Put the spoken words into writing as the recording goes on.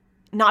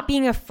not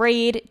being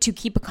afraid to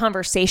keep a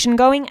conversation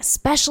going,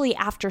 especially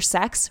after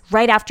sex.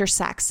 Right after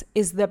sex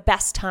is the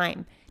best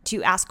time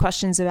to ask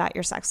questions about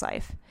your sex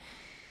life.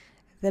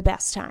 The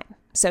best time.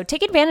 So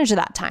take advantage of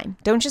that time.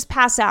 Don't just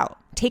pass out.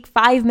 Take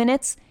 5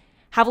 minutes,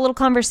 have a little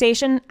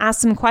conversation,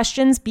 ask some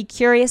questions, be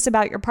curious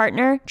about your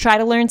partner, try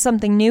to learn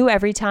something new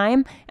every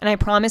time, and I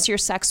promise your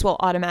sex will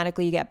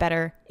automatically get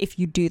better if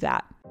you do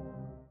that.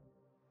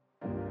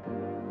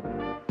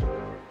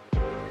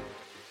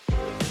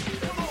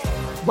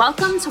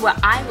 Welcome to What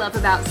I Love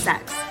About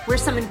Sex, where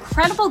some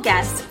incredible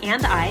guests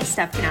and I,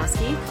 Steph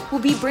Kanowski, will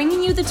be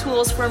bringing you the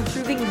tools for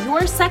improving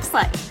your sex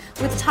life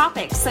with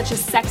topics such as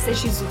sex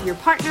issues with your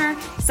partner,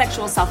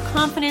 sexual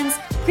self-confidence,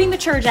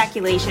 premature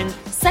ejaculation,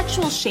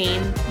 sexual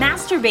shame,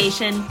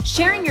 masturbation,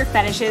 sharing your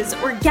fetishes,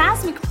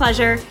 orgasmic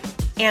pleasure,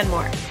 and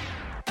more.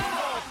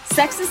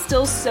 Sex is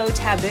still so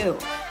taboo,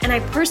 and I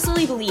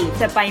personally believe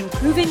that by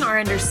improving our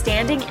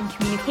understanding and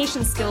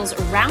communication skills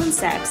around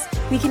sex,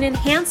 we can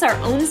enhance our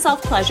own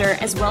self-pleasure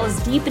as well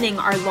as deepening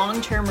our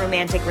long-term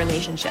romantic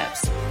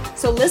relationships.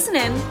 So listen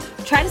in,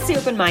 try to stay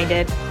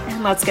open-minded,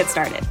 and let's get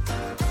started.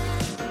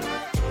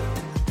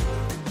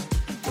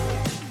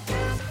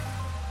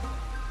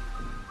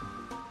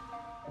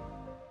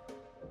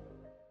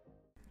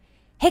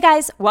 Hey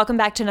guys, welcome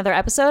back to another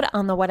episode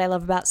on the What I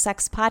Love About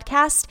Sex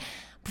podcast.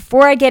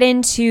 Before I get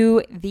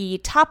into the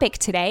topic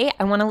today,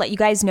 I want to let you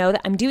guys know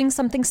that I'm doing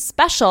something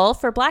special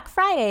for Black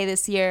Friday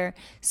this year.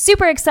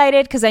 Super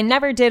excited because I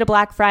never did a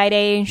Black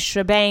Friday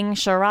shebang,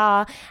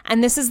 charah,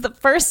 and this is the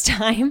first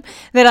time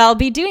that I'll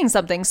be doing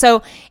something.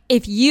 So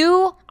if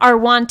you are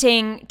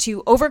wanting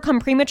to overcome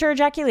premature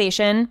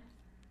ejaculation,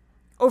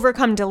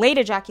 overcome delayed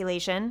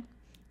ejaculation,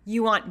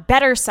 you want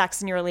better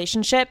sex in your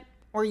relationship,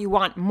 or you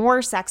want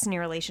more sex in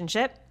your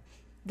relationship,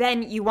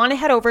 then you want to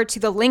head over to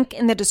the link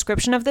in the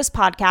description of this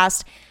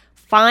podcast,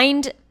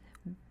 find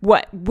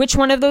which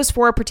one of those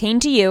four pertain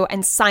to you,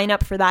 and sign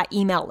up for that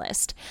email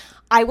list.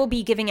 I will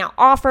be giving out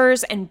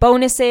offers and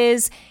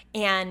bonuses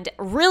and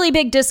really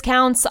big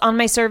discounts on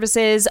my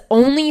services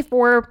only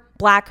for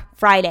Black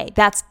Friday.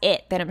 That's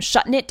it. Then I'm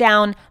shutting it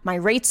down. My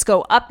rates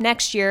go up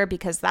next year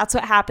because that's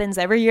what happens.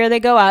 Every year they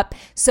go up.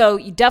 So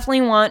you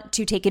definitely want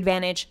to take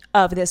advantage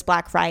of this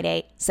Black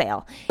Friday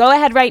sale. Go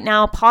ahead right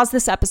now, pause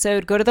this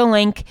episode, go to the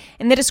link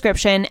in the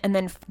description, and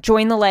then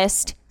join the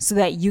list so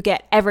that you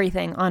get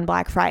everything on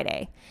Black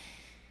Friday.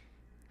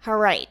 All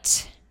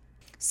right.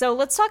 So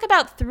let's talk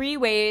about 3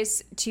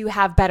 ways to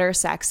have better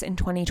sex in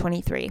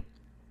 2023.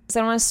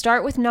 So I want to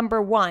start with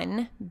number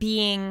 1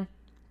 being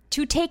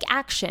to take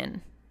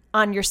action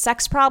on your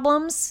sex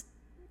problems,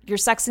 your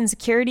sex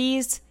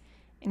insecurities,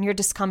 and your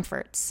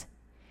discomforts.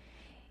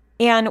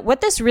 And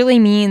what this really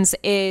means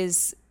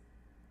is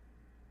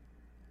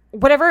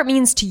whatever it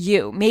means to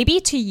you. Maybe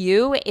to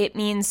you, it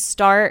means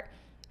start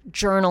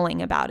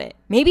journaling about it.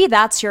 Maybe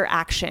that's your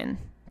action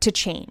to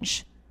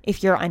change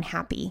if you're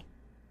unhappy,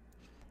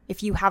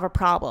 if you have a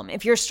problem,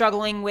 if you're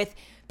struggling with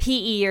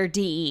PE or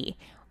DE,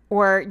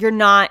 or you're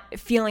not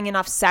feeling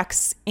enough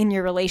sex in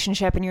your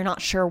relationship and you're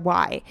not sure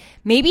why.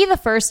 Maybe the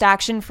first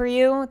action for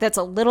you that's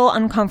a little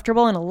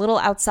uncomfortable and a little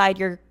outside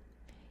your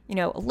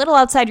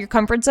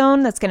comfort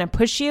zone that's going to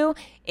push you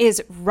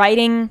is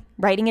writing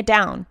it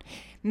down.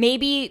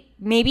 Maybe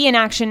an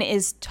action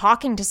is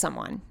talking to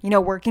someone,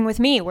 working with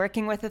me,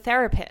 working with a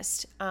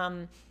therapist,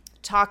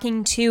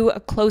 talking to a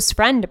close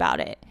friend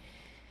about it.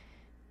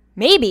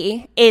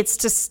 Maybe it's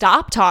to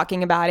stop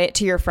talking about it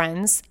to your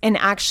friends and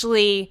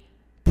actually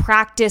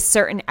practice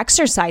certain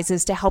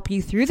exercises to help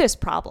you through this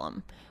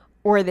problem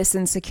or this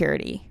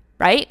insecurity,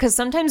 right? Because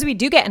sometimes we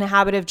do get in a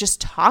habit of just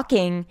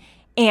talking,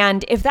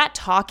 and if that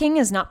talking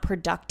is not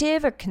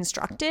productive or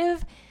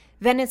constructive,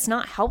 then it's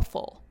not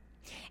helpful.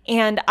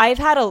 And I've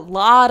had a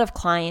lot of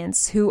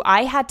clients who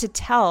I had to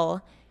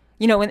tell,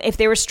 if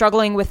they were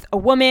struggling with a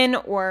woman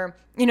or,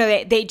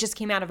 they just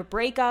came out of a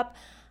breakup,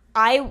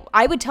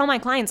 I would tell my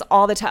clients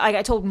all the time, like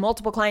I told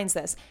multiple clients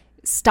this,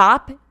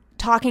 stop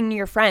talking to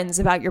your friends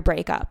about your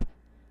breakup,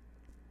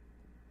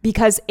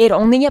 because it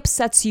only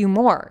upsets you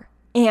more.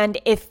 And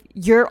if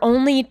you're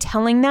only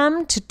telling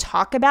them to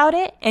talk about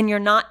it and you're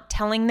not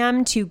telling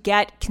them to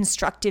get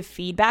constructive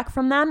feedback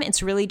from them,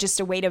 it's really just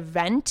a way to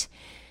vent.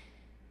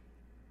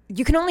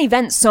 You can only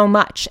vent so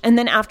much. And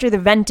then after the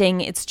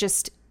venting, it's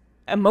just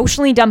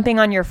emotionally dumping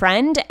on your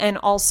friend and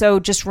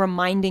also just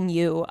reminding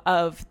you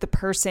of the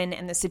person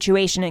and the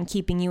situation and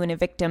keeping you in a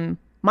victim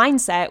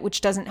mindset, which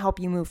doesn't help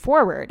you move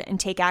forward and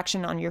take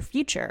action on your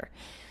future.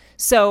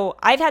 So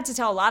I've had to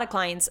tell a lot of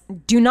clients,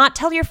 do not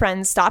tell your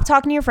friends, stop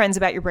talking to your friends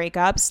about your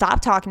breakup, stop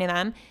talking to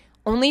them,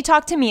 only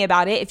talk to me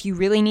about it if you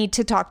really need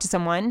to talk to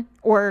someone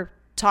or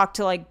talk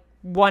to like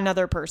one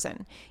other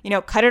person.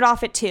 Cut it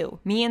off at 2,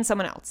 me and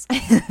someone else.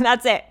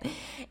 That's it.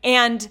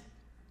 And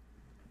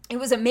it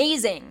was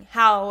amazing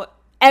how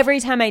every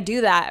time I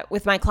do that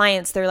with my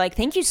clients, they're like,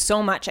 thank you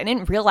so much. I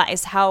didn't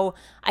realize how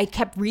I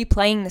kept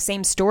replaying the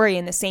same story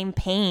and the same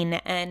pain,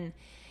 and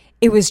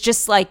it was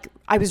just like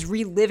I was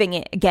reliving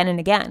it again and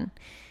again.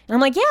 And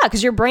I'm like, yeah,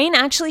 because your brain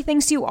actually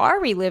thinks you are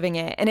reliving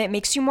it, and it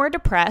makes you more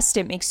depressed.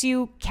 It makes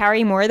you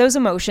carry more of those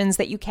emotions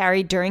that you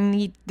carried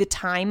during the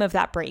time of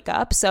that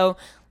breakup. So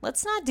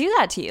let's not do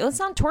that to you. Let's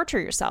not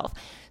torture yourself.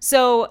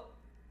 So,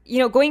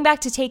 going back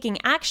to taking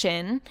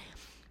action,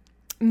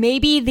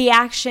 maybe the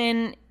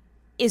action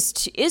is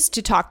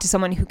to talk to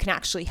someone who can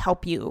actually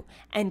help you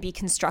and be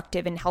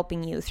constructive in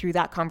helping you through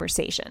that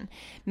conversation.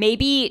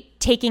 Maybe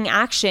taking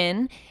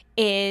action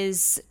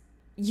is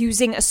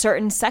using a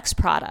certain sex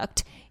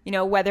product,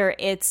 whether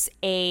it's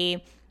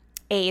a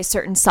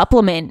certain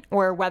supplement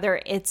or whether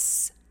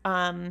it's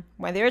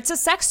a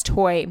sex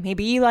toy.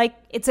 Maybe like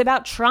it's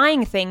about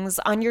trying things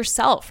on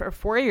yourself or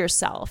for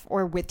yourself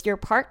or with your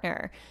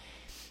partner.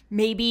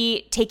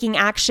 Maybe taking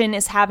action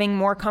is having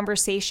more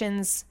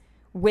conversations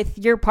with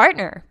your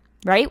partner,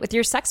 right? With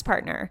your sex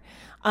partner.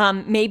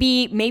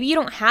 Maybe you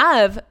don't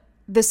have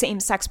the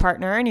same sex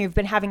partner and you've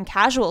been having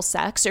casual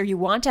sex, or you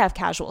want to have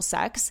casual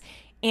sex,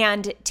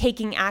 and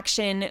taking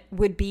action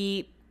would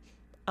be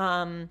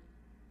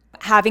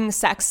having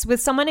sex with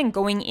someone and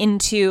going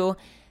into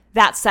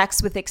that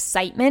sex with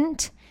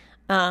excitement,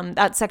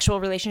 that sexual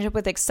relationship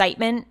with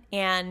excitement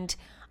and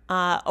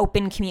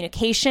open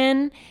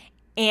communication.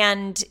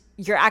 And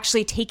you're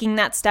actually taking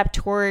that step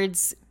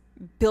towards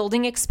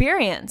building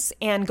experience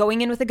and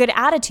going in with a good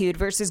attitude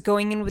versus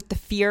going in with the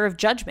fear of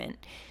judgment.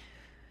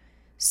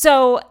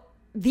 So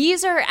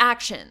these are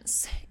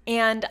actions,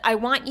 and I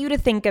want you to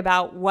think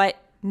about what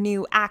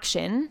new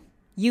action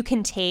you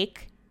can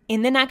take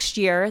in the next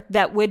year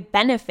that would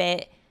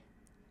benefit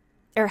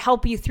or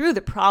help you through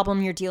the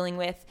problem you're dealing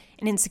with,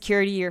 an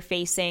insecurity you're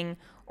facing,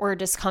 or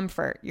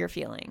discomfort you're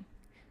feeling.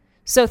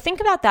 So think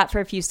about that for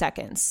a few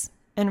seconds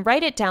and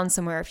write it down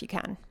somewhere if you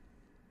can.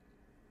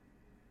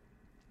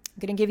 I'm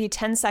going to give you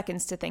 10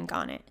 seconds to think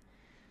on it.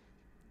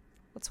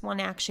 What's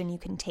one action you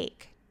can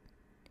take?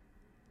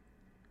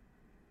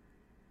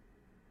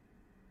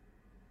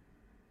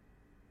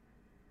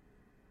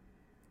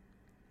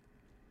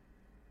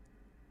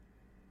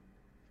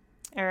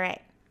 All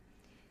right.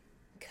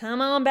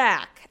 Come on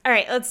back. All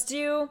right, let's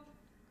do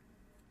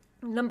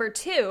number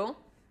 2,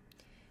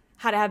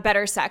 how to have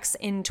better sex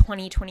in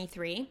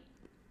 2023,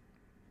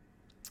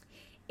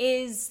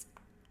 is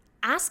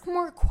ask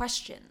more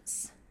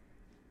questions.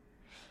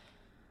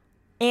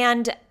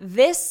 And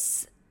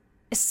this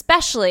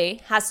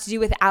especially has to do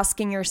with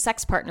asking your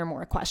sex partner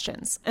more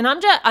questions. And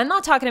I'm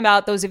not talking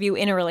about those of you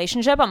in a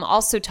relationship. I am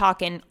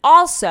talking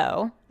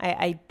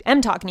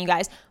to you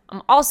guys.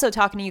 I'm also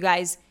talking to you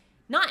guys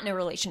not in a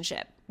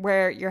relationship,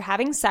 where you're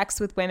having sex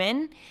with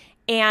women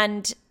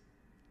and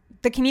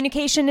the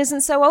communication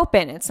isn't so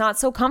open. It's not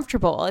so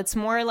comfortable. It's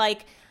more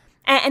like,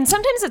 and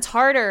sometimes it's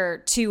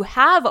harder to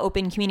have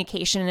open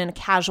communication in a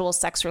casual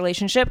sex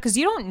relationship because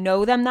you don't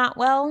know them that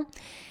well.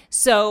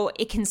 So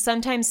it can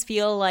sometimes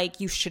feel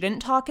like you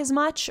shouldn't talk as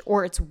much,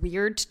 or it's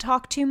weird to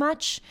talk too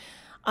much,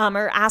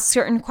 or ask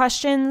certain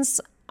questions.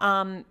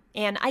 And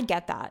I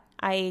get that.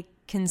 I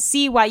can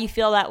see why you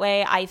feel that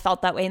way. I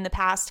felt that way in the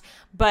past,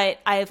 but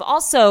I've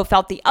also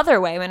felt the other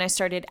way when I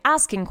started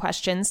asking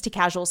questions to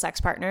casual sex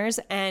partners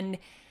and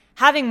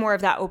having more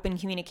of that open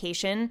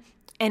communication,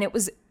 and it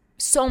was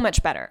so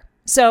much better.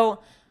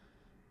 So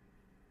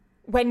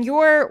when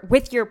you're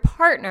with your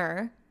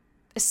partner,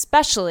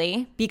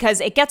 especially because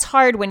it gets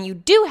hard when you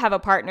do have a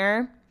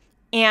partner,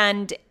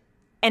 and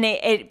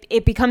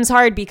it becomes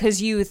hard because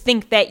you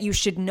think that you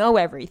should know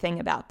everything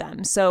about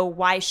them. So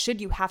why should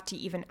you have to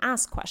even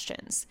ask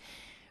questions,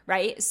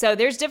 right? So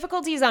there's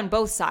difficulties on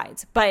both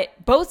sides, but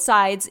both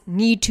sides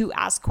need to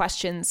ask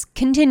questions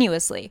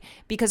continuously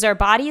because our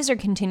bodies are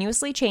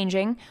continuously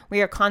changing.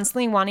 We are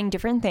constantly wanting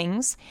different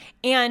things,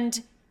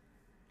 and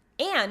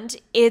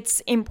it's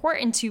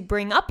important to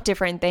bring up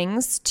different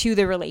things to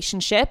the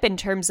relationship in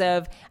terms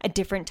of a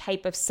different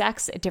type of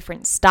sex, a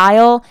different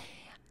style.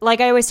 Like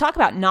I always talk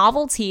about,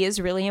 novelty is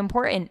really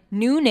important.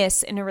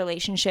 Newness in a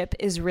relationship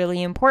is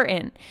really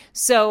important.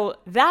 So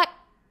that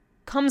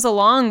comes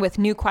along with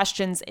new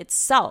questions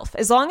itself.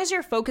 As long as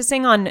you're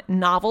focusing on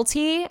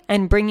novelty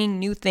and bringing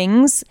new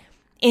things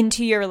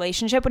into your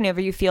relationship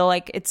whenever you feel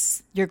like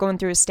you're going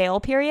through a stale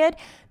period,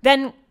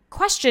 then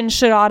questions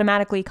should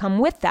automatically come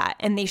with that,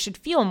 and they should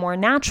feel more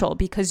natural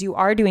because you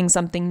are doing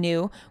something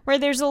new where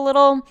there's a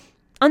little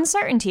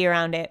uncertainty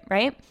around it,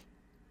 right?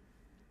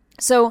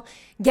 So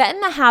get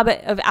in the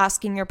habit of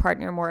asking your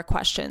partner more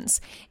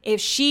questions.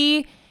 If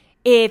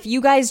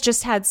you guys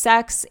just had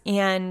sex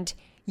and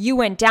you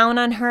went down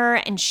on her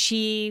and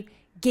she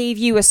gave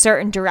you a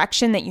certain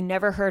direction that you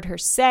never heard her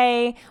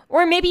say,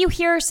 or maybe you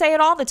hear her say it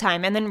all the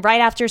time, and then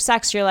right after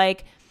sex you're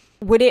like,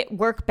 would it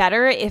work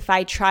better if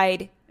I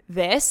tried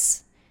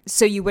this?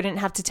 So you wouldn't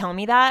have to tell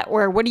me that?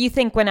 Or what do you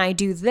think when I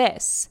do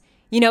this?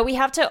 We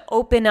have to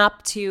open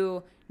up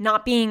to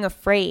not being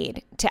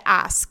afraid to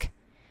ask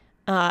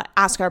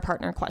our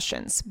partner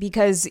questions,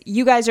 because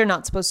you guys are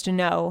not supposed to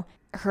know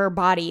her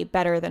body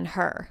better than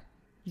her.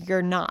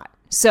 You're not.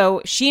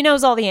 So she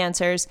knows all the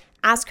answers.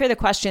 Ask her the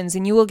questions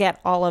and you will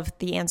get all of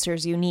the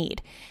answers you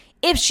need.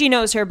 If she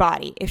knows her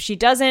body. If she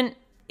doesn't,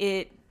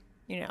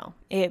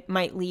 it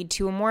might lead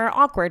to a more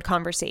awkward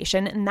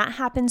conversation, and that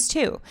happens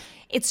too.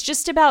 It's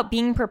just about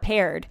being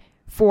prepared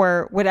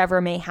for whatever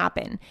may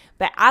happen,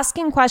 but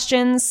asking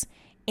questions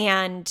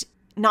and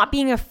not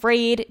being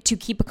afraid to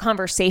keep a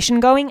conversation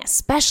going,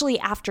 especially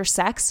after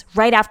sex.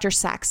 Right after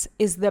sex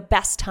is the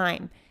best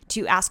time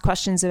to ask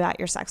questions about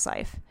your sex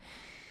life.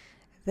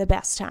 The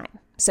best time.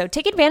 So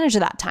take advantage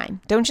of that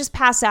time. Don't just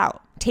pass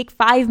out. Take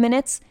 5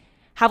 minutes,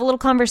 have a little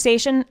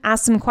conversation,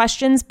 ask some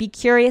questions, be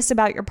curious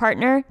about your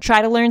partner,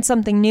 try to learn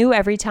something new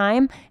every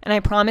time, and I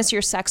promise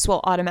your sex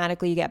will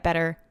automatically get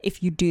better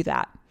if you do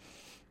that.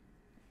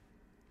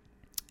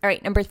 All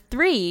right, number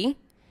 3,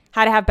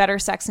 how to have better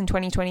sex in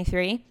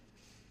 2023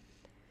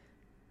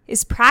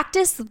 is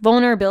practice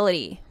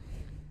vulnerability.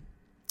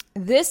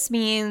 This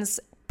means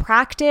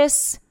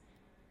practice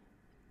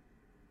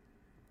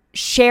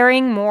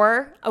sharing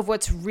more of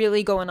what's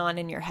really going on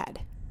in your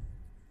head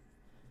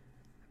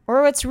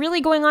or what's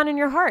really going on in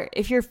your heart.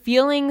 If you're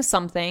feeling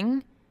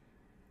something,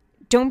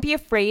 don't be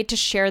afraid to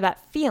share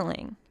that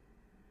feeling.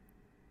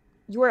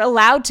 You are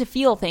allowed to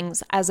feel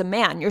things as a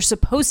man. You're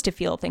supposed to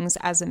feel things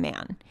as a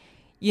man,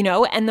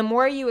 and the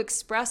more you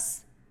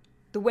express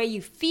the way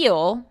you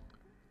feel,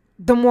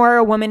 the more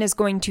a woman is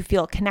going to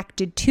feel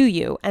connected to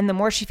you. And the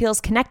more she feels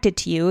connected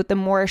to you, the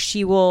more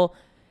she will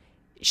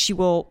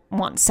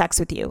want sex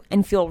with you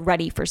and feel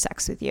ready for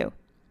sex with you.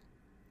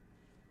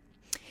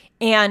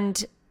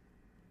 And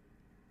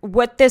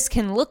what this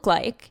can look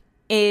like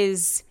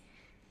is,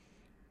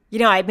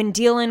 I've been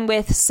dealing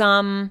with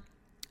some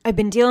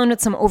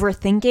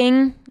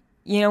overthinking,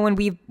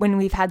 when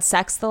we've had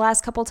sex the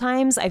last couple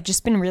times. I've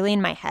just been really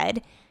in my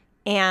head,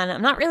 and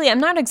I'm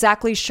not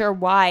exactly sure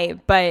why,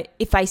 but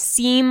if I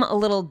seem a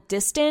little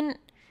distant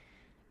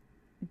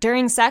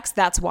during sex,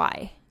 that's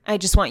why. I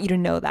just want you to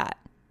know that.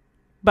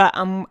 But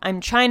I'm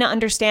trying to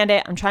understand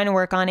it. I'm trying to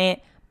work on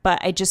it. But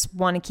I just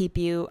want to keep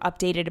you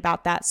updated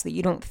about that so that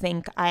you don't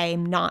think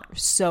I'm not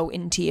so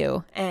into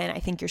you and I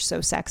think you're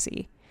so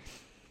sexy.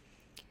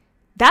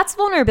 That's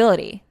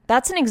vulnerability.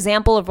 That's an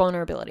example of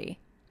vulnerability.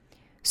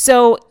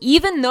 So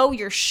even though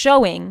you're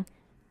showing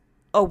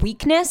a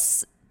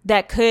weakness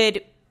that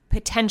could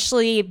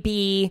potentially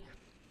be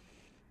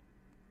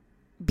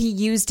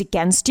used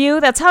against you,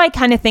 that's how I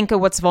kind of think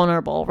of what's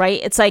vulnerable, right?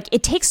 It's like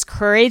it takes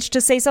courage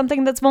to say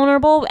something that's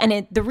vulnerable.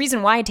 And the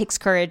reason why it takes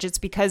courage is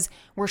because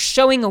we're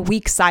showing a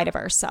weak side of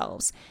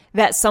ourselves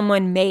that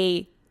someone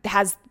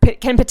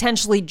can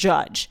potentially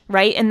judge,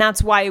 right? And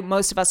that's why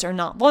most of us are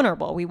not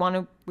vulnerable. We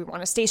want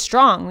to stay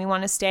strong. We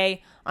want to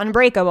stay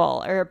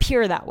unbreakable or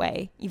appear that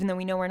way, even though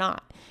we know we're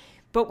not.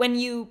 But when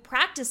you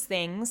practice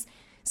things,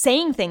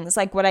 saying things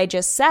like what I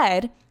just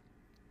said,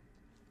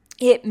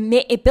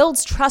 it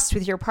builds trust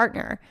with your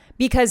partner,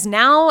 because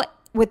now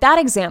with that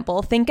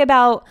example, think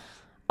about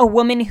a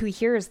woman who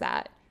hears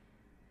that.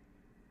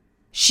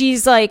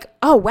 She's like,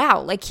 oh,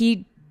 wow, like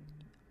he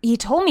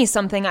told me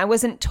something I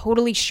wasn't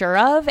totally sure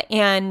of.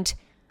 And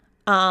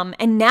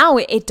now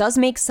it does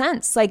make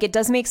sense. Like it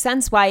does make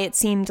sense why it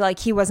seemed like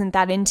he wasn't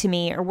that into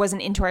me or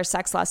wasn't into our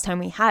sex last time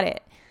we had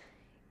it.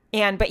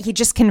 But he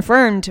just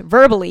confirmed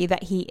verbally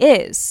that he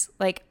is.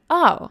 Like,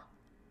 oh,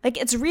 like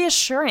it's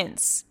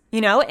reassurance.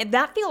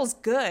 That feels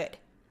good.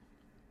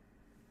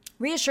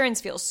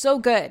 Reassurance feels so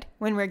good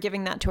when we're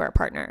giving that to our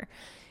partner.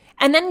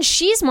 And then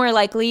she's more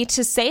likely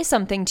to say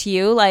something to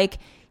you like,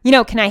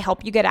 can I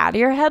help you get out of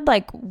your head?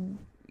 Like,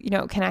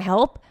 can I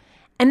help?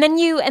 And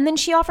then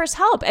she offers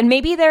help. And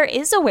maybe there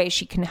is a way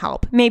she can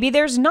help. Maybe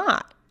there's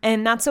not.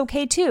 And that's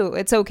okay too.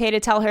 It's okay to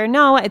tell her,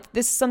 no,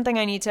 this is something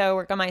I need to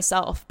work on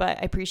myself, but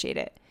I appreciate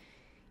it.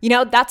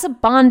 That's a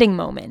bonding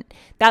moment.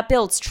 That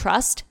builds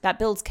trust. That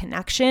builds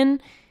connection.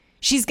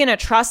 She's going to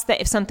trust that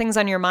if something's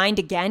on your mind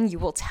again, you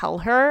will tell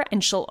her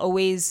and she'll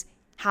always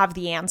have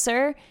the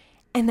answer.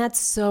 And that's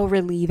so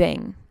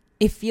relieving.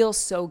 It feels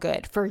so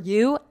good for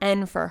you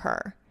and for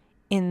her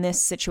in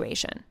this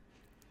situation.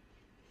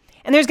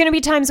 And there's going to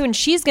be times when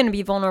she's going to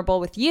be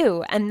vulnerable with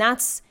you. And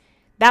that's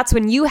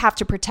when you have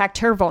to protect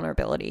her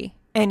vulnerability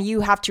and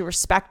you have to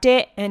respect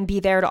it and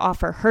be there to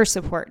offer her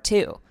support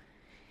too.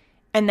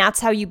 And that's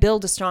how you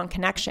build a strong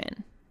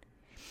connection.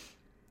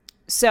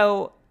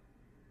 So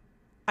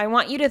I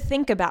want you to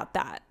think about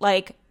that.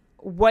 Like,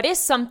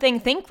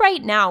 think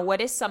right now,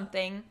 what is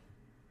something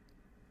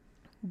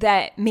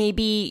that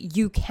maybe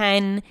you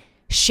can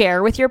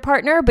share with your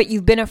partner, but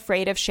you've been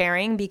afraid of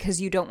sharing because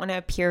you don't want to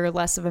appear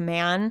less of a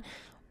man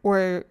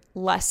or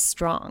less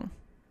strong?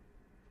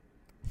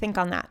 Think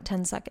on that,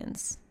 10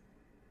 seconds.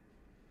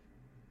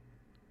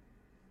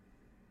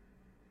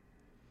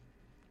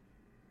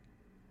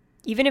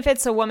 Even if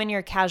it's a woman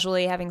you're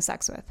casually having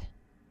sex with.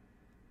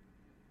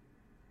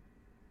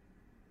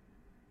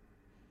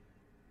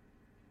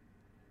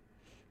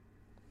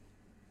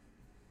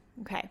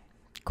 Okay,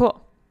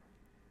 cool.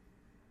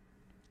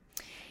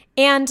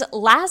 And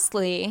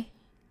lastly,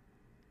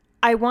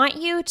 I want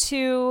you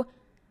to,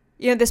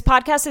 this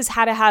podcast is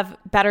how to have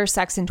better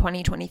sex in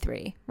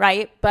 2023,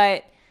 right?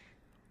 But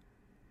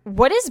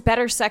what does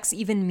better sex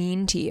even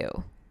mean to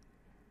you?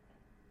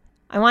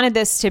 I wanted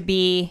this to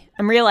be,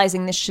 I'm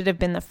realizing this should have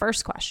been the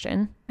first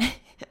question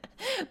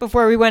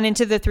before we went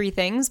into the 3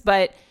 things,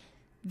 but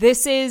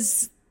this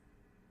is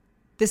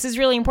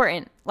really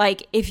important.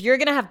 Like, if you're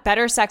going to have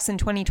better sex in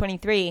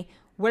 2023,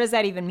 what does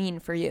that even mean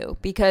for you?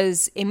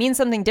 Because it means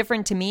something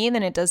different to me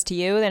than it does to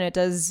you, than it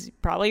does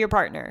probably your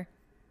partner.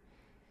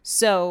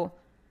 So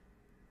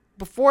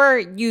before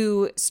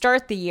you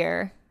start the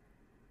year,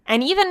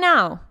 and even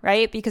now,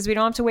 right? Because we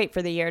don't have to wait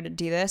for the year to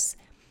do this.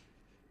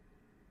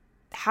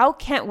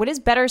 What does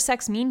better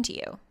sex mean to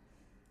you?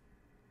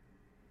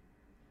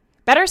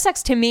 Better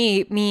sex to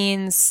me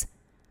means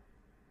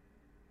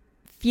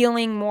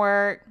feeling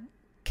more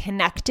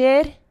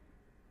connected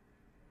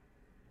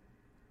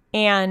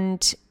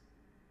and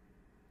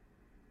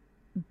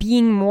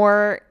being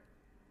more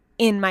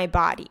in my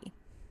body.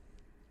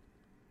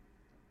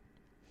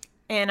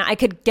 And I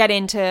could get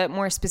into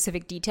more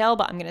specific detail,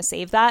 but I'm going to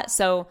save that.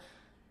 So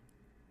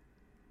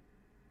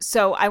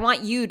I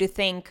want you to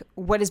think,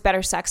 what does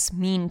better sex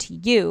mean to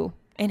you?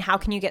 And how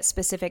can you get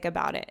specific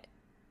about it?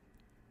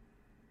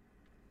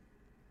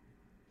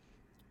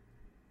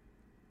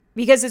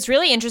 Because it's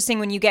really interesting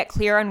when you get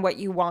clear on what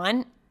you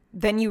want,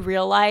 then you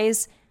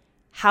realize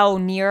how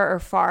near or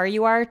far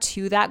you are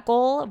to that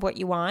goal of what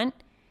you want.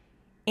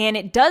 And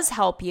it does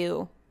help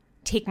you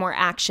take more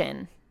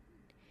action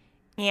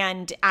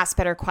and ask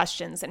better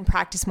questions and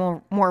practice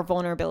more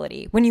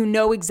vulnerability when you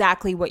know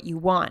exactly what you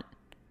want,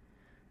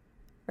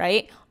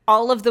 right?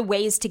 All of the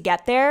ways to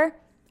get there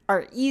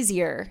are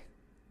easier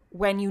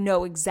when you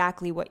know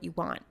exactly what you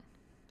want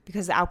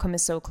because the outcome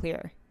is so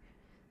clear.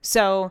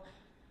 So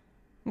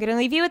I'm going to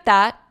leave you with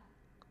that.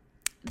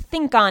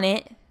 Think on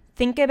it.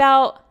 Think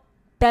about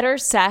better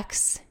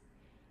sex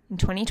in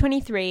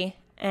 2023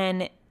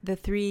 and the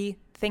 3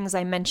 things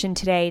I mentioned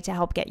today to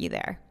help get you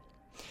there.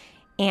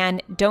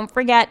 And don't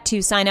forget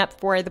to sign up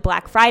for the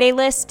Black Friday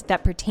list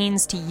that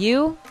pertains to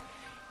you.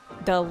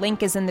 The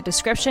link is in the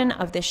description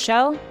of this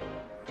show.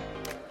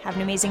 Have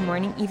an amazing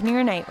morning, evening,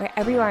 or night,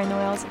 wherever you are in the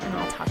world, and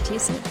I'll talk to you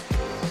soon.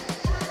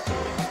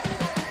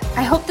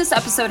 I hope this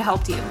episode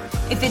helped you.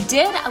 If it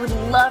did, I would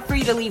love for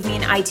you to leave me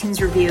an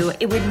iTunes review.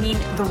 It would mean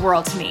the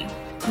world to me.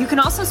 You can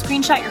also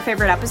screenshot your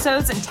favorite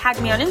episodes and tag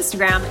me on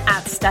Instagram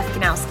at Steph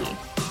Ganowski.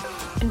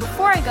 And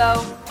before I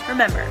go,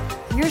 remember,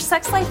 your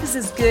sex life is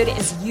as good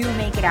as you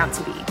make it out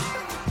to be.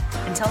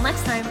 Until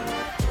next time.